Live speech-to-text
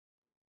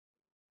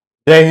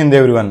Jai Hind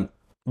everyone.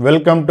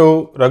 Welcome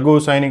to RAGHU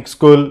SAINIK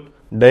School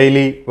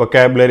Daily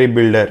Vocabulary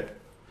Builder.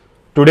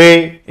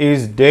 Today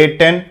is day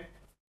 10.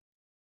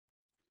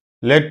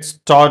 Let's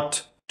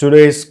start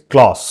today's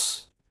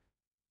class.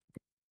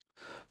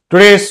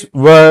 Today's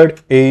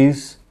word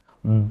is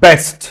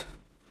best.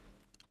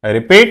 I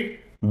repeat,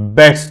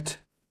 best.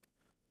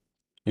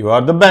 You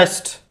are the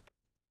best.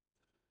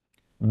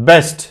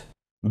 Best.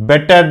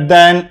 Better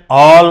than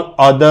all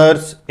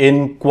others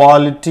in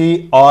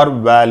quality or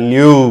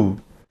value.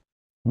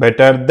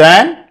 Better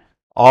than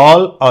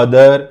all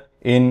other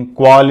in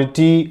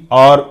quality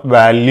or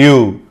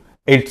value.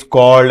 It's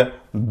called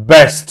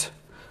best.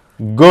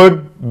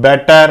 Good,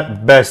 better,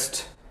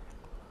 best.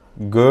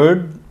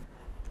 Good,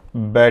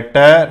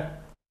 better,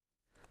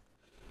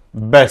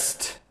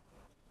 best.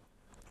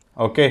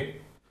 Okay.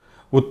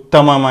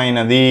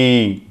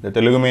 Uttamamayinadi. The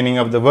Telugu meaning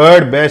of the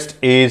word best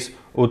is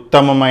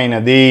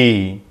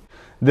Uttamamayinadi.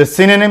 The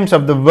synonyms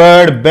of the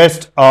word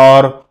best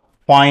are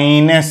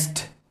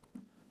finest,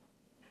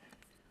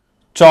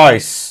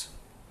 choice.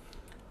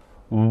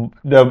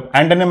 The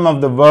antonym of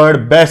the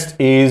word best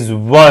is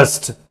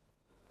worst.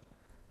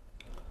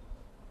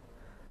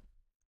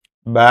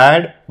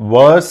 Bad,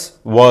 worse,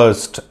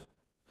 worst.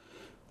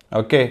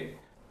 Okay.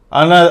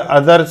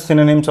 Other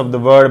synonyms of the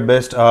word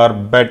best are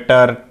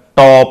better,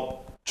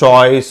 top,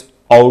 choice,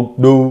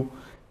 outdo,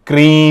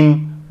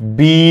 cream,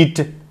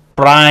 beat,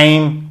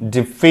 prime,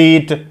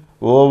 defeat,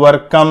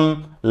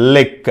 overcome,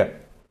 lick.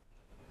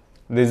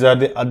 These are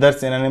the other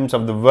synonyms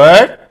of the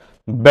word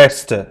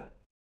best.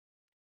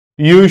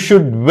 You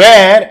should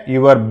wear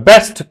your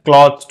best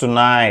clothes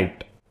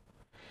tonight.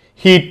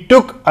 He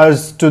took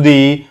us to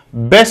the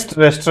best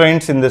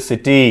restaurants in the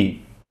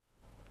city.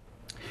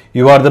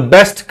 You are the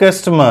best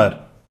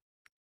customer.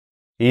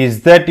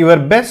 Is that your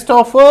best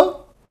offer?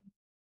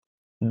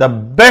 The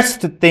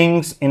best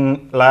things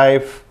in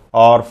life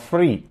are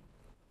free.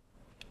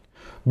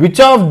 Which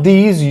of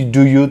these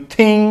do you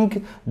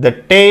think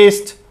that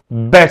taste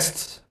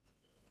best?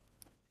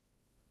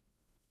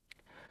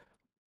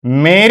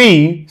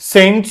 Mary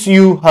sends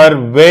you her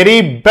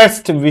very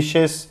best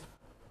wishes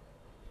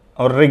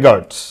or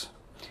regards.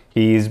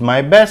 He is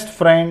my best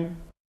friend.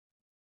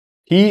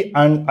 He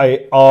and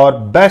I are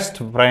best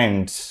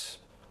friends.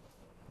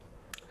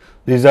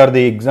 These are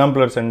the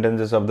exemplar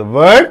sentences of the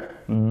word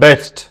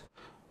best.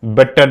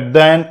 Better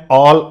than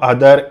all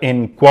other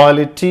in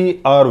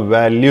quality or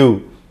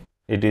value.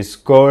 It is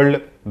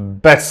called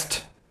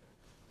best.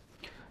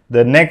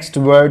 The next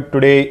word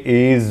today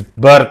is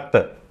birth.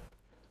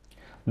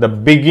 The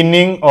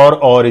beginning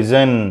or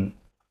origin.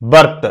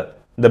 Birth.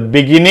 The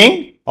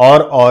beginning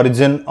or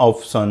origin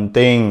of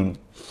something.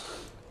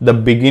 The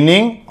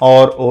beginning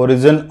or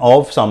origin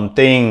of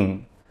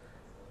something.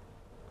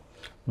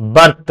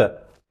 Birth.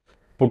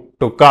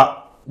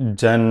 Puttuka.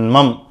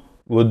 Janmam.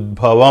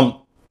 Udbhavam.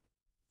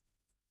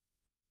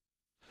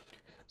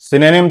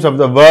 Synonyms of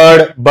the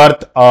word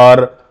birth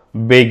are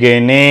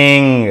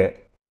beginning.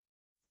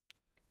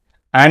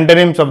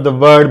 Antonyms of the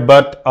word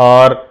birth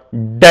are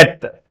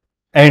death,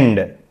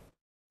 end.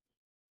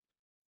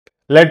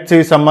 Let's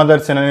see some other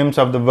synonyms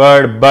of the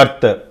word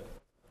birth.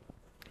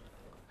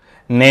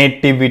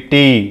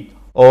 Nativity,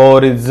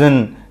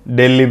 origin,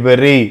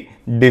 delivery,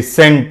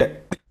 descent,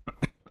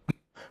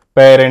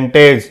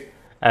 parentage,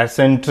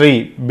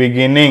 ancestry,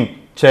 beginning,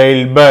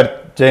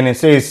 childbirth,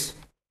 genesis.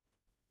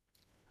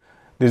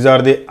 These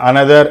are the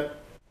another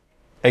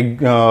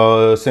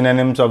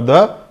synonyms of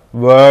the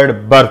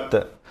word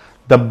birth.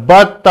 The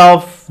birth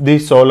of the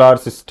solar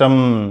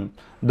system,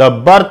 the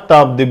birth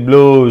of the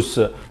blues.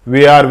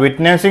 We are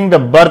witnessing the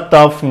birth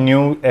of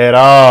new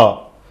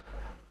era.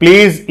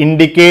 Please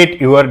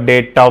indicate your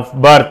date of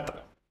birth.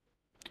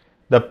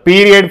 The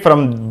period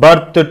from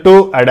birth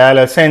to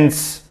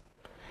adolescence.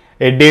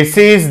 A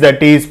disease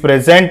that is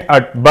present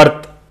at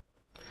birth.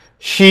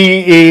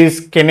 She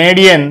is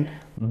Canadian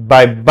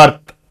by birth.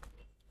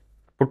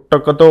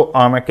 Puttakato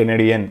aame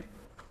Canadian.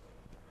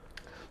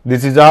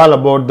 This is all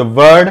about the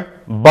word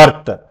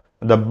birth.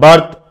 The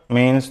birth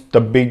means the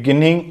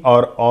beginning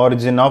or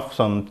origin of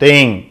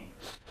something.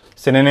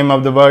 Synonym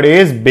of the word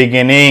is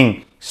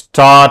beginning,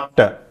 start.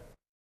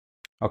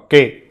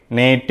 Okay,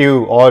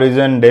 native,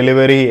 origin,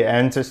 delivery,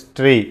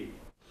 ancestry.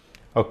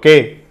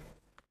 Okay,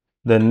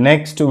 the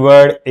next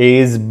word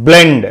is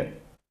blend.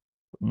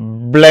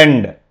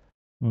 Blend,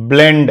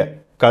 blend,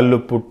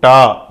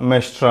 kaluputa,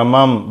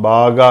 mishramam,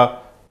 baga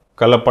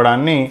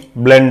kalapadanni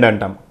blend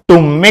antam.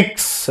 To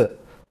mix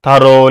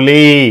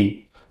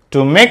thoroughly.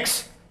 To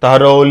mix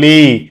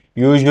thoroughly,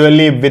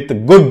 usually with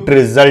good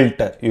result.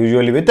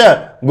 Usually with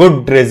a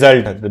good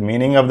result. The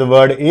meaning of the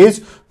word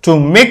is to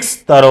mix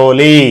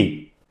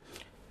thoroughly.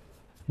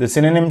 The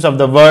synonyms of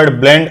the word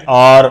blend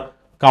are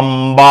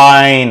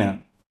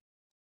combine,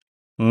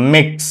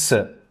 mix.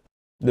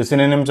 The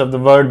synonyms of the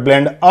word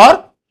blend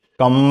are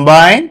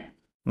combine,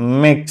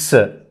 mix.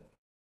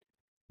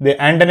 The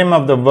antonym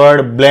of the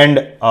word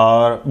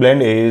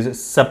blend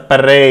is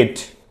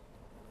separate.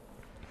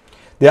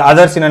 The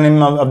other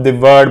synonym of the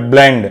word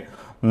blend: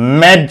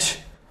 merge,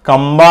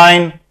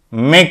 combine,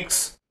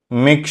 mix,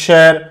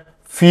 mixture,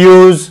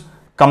 fuse,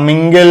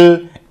 commingle,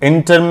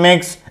 intermix,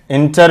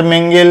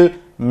 intermingle,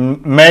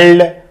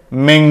 meld,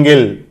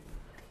 mingle.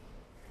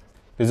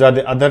 These are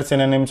the other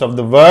synonyms of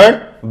the word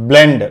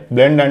blend.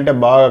 Blend ante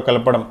baga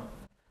kalapadam.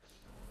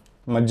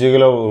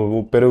 మజ్జిగలో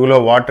పెరుగులో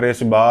water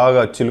వేసి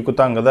బాగా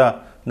చిలుకుతాం కదా,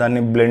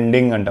 దాన్ని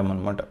blending అంటాం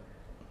అన్నమాట.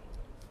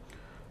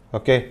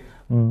 Okay,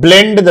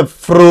 blend the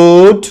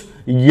fruit,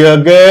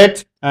 yogurt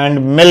and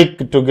milk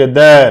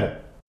together.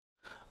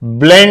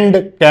 Blend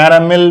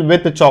caramel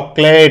with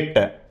chocolate.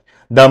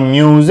 The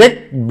music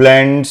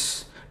blends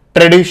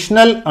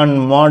traditional and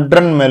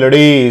modern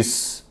melodies.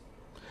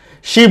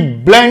 She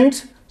blends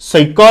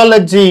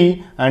psychology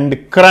and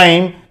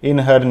crime in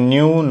her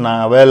new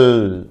novel.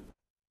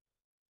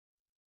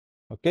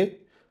 Okay,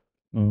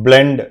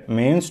 blend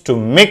means to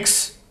mix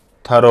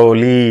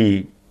thoroughly,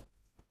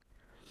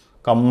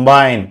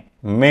 combine,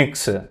 mix.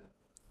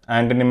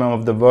 Antonym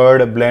of the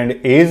word blend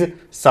is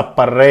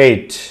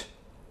separate.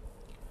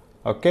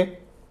 Okay,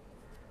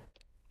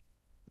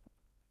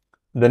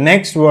 the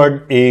next word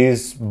is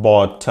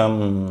bottom.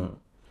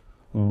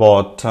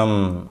 Bottom,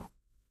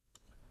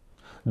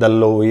 the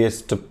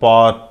lowest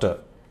part,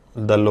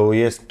 the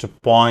lowest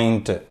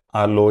point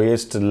or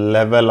lowest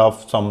level of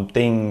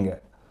something.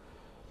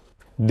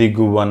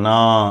 దిగువన,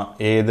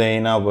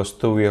 ఏదైనా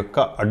వస్తువు యొక్క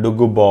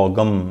అడుగు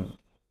భాగం,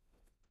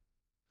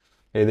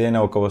 ఏదైనా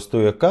ఒక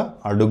వస్తువు యొక్క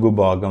అడుగు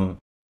భాగం.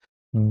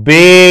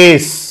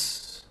 Base,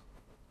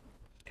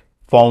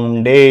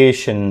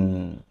 foundation.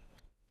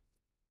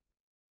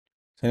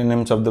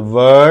 Synonyms of the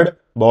word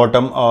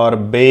bottom or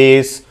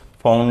base,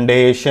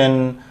 foundation,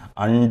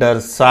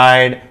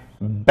 underside,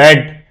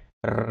 bed,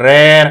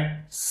 rear,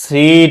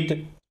 seat,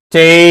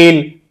 tail,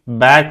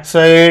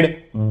 backside,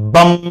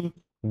 bum,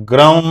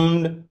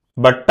 ground,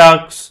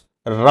 buttocks,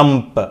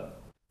 rump.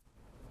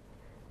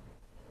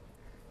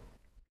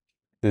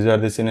 These are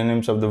the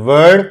synonyms of the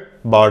word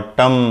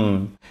bottom.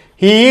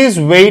 He is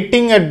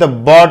waiting at the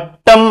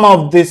bottom of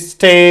the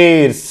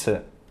stairs.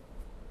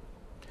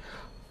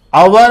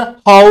 Our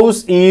house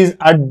is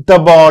at the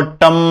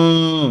bottom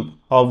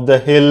of the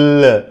hill.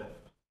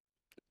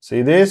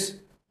 See this?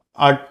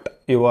 At,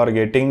 you are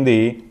getting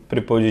the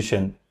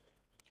preposition.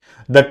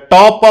 The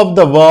top of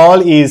the wall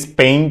is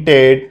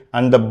painted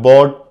and the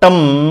bottom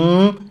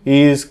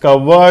is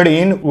covered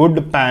in wood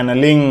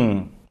paneling.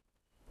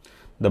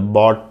 The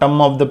bottom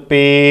of the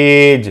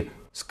page,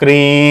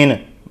 screen,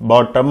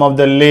 bottom of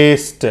the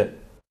list.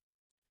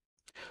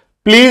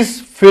 Please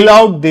fill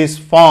out this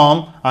form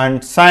and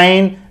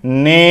sign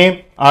name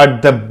at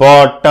the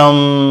bottom.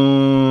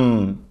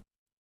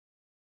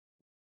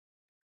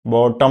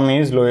 Bottom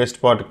is lowest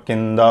part,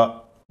 kinda,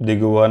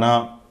 diguvana,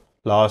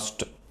 last.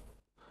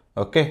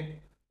 Okay,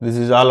 this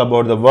is all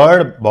about the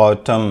word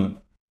bottom.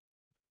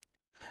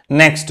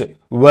 Next,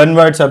 one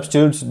word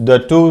substitutes. The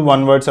two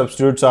one word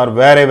substitutes are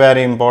very,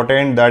 very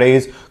important. That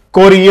is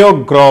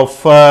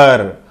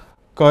choreographer.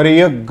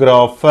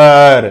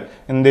 Choreographer.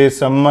 In the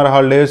summer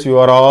holidays, you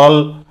are all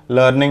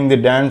learning the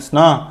dance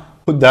now.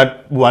 That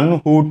one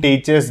who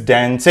teaches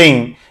dancing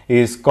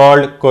is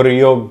called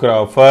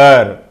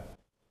choreographer.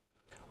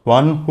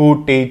 One who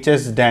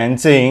teaches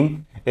dancing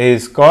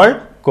is called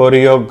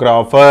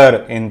choreographer.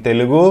 In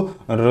Telugu,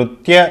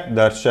 Nrutya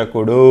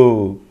Darshakudu.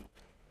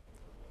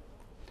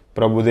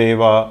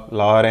 Prabhudeva,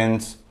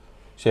 Lawrence,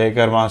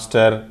 Shekhar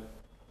Master,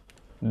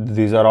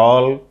 these are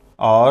all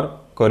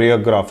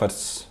choreographers.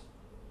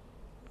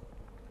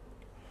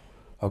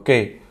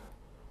 Okay,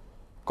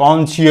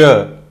 connoisseur,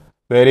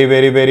 very,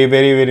 very, very,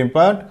 very, very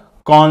important.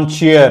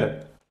 Connoisseur,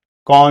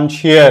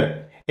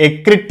 a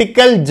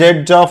critical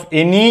judge of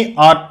any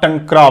art and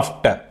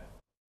craft.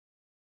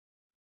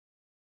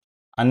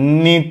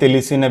 అన్నీ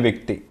తెలిసిన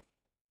వ్యక్తి.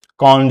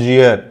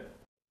 Connoisseur.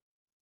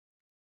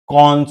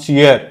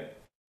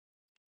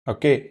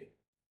 Okay,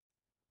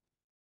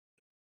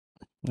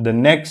 the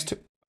next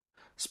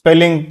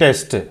spelling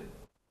test.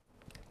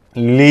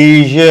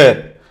 Leisure,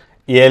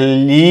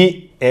 Leisure,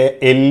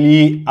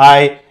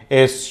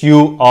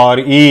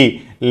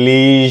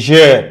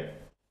 leisure.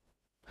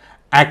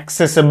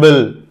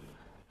 Accessible,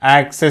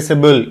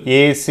 Accessible,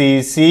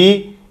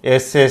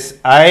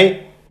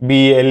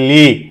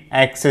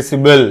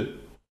 accessible.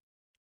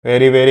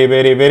 Very, very,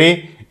 very, very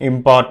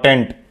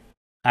important.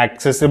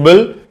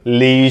 Accessible,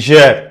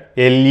 leisure,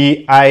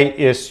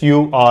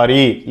 Leisure,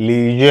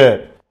 leisure.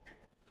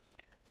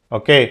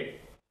 Okay,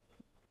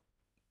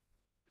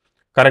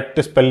 correct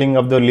spelling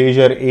of the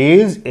leisure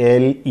is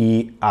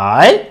Leisure,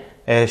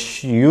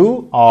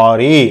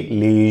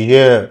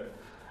 leisure.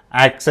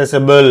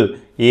 Accessible,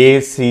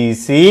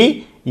 Accessible,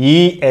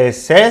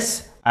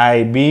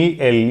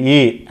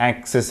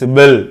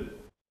 accessible.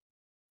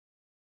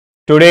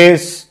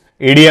 Today's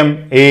idiom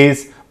is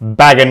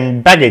bag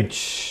and baggage.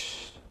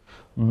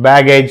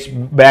 Bag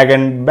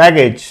and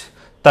baggage.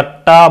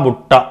 Tatta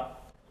butta.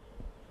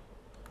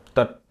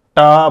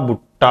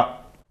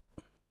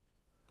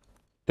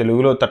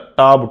 తెలుగులో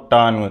తట్టా బుట్ట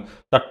అని.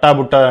 తట్టా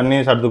బుట్ట అన్నీ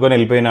సర్దుకొని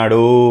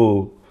వెళ్ళిపోయినాడు,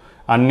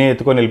 అన్నీ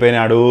ఎత్తుకొని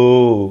వెళ్ళిపోయినాడు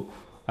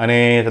అనే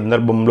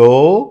సందర్భంలో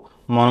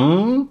మనం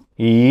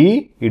ఈ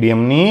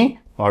ఇడియంని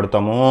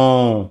వాడతాము.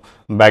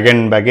 Bag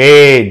and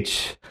baggage.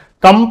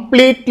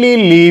 Completely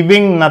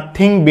leaving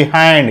nothing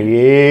behind,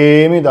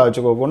 ఏమీ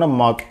దాచుకోకుండా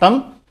మొత్తం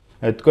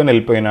ఎత్తుకొని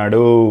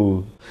వెళ్ళిపోయినాడు.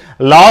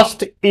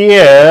 Last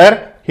year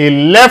he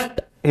left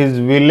his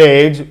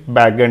village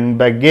bag and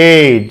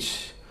baggage.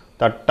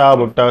 తట్టా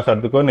Butta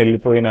సర్దుకొని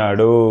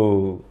వెళ్ళిపోయినాడు.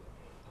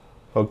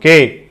 Okay,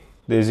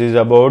 this is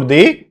about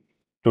the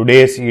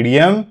today's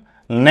idiom.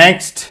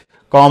 Next,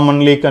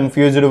 commonly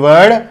confused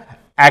word,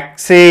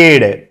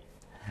 exceed.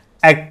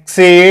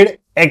 Exceed,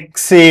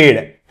 exceed.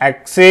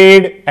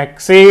 Exceed,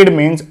 exceed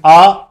means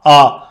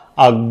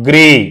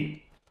agree.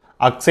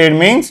 Exceed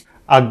means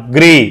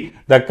agree.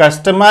 The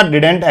customer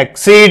didn't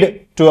accede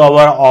to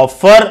our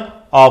offer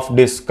of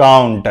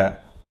discount.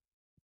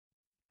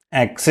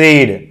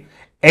 Exceed.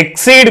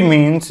 Exceed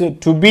means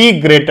to be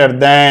greater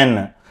than.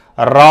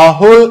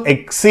 Rahul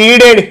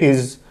exceeded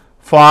his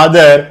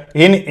father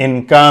in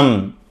income.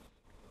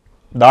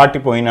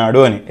 దాటిపోయినాడు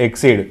అని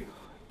exceed.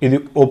 ఇది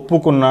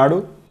ఒప్పుకున్నాడు,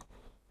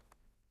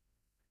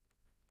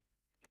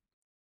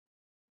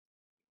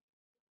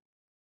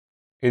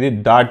 ఇది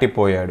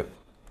దాటిపోయాడు.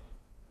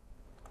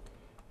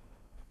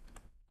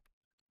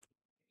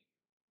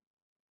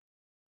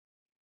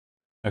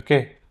 Okay,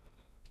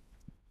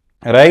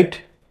 right.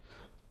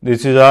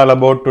 This is all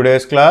about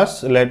today's class.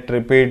 Let's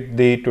repeat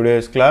the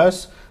today's class.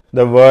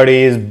 The word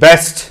is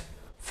best,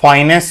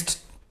 finest,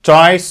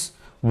 choice,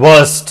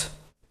 worst.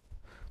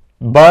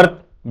 Birth,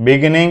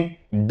 beginning,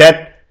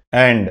 death,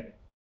 end.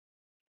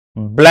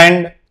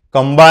 Blend,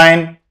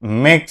 combine,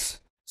 mix,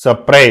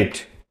 separate.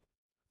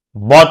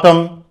 Bottom,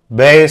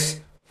 base,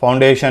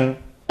 foundation,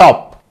 top.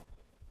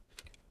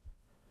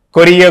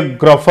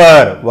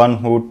 Choreographer, one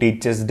who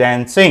teaches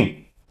dancing.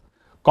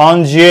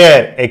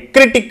 Conjuror, a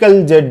critical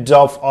judge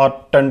of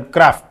art and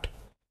craft.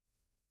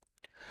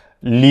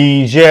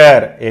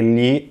 Leisure,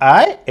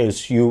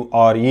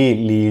 L-E-I-S-U-R-E,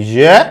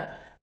 leisure.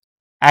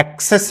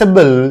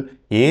 Accessible,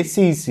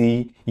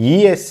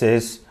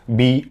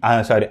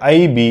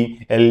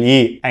 A-C-C-E-S-S-B-I-B-L-E,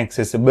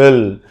 accessible.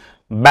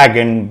 Bag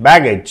and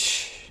baggage,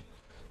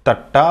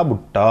 tatta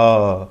butta,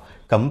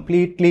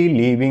 completely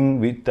leaving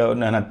with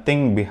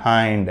nothing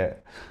behind.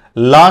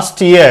 Last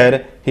year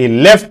he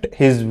left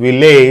his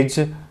village,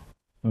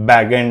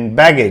 bag and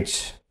baggage.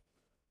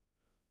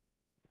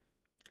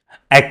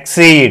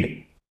 Exceed,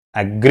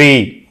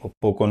 agree,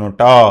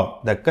 ఒప్పుకొనుట.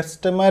 The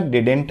customer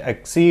didn't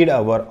exceed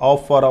our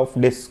offer of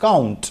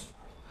discount.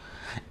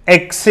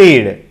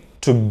 Exceed,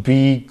 to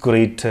be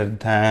greater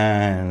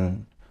than.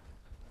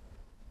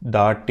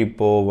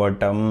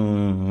 దాటిపోవటం,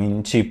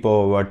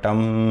 మించిపోవటం.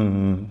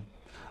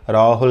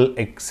 Rahul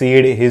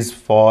exceed his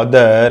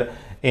father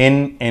in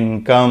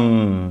income.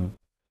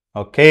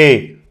 Okay,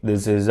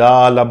 this is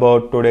all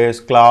about today's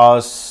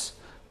class.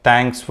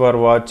 Thanks for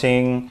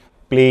watching.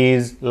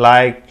 Please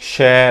like,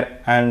 share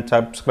and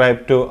subscribe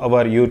to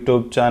our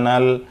YouTube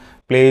channel.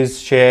 Please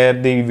share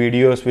the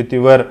videos with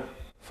your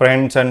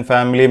friends and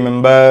family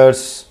members.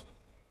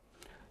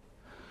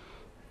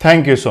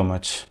 Thank you so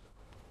much.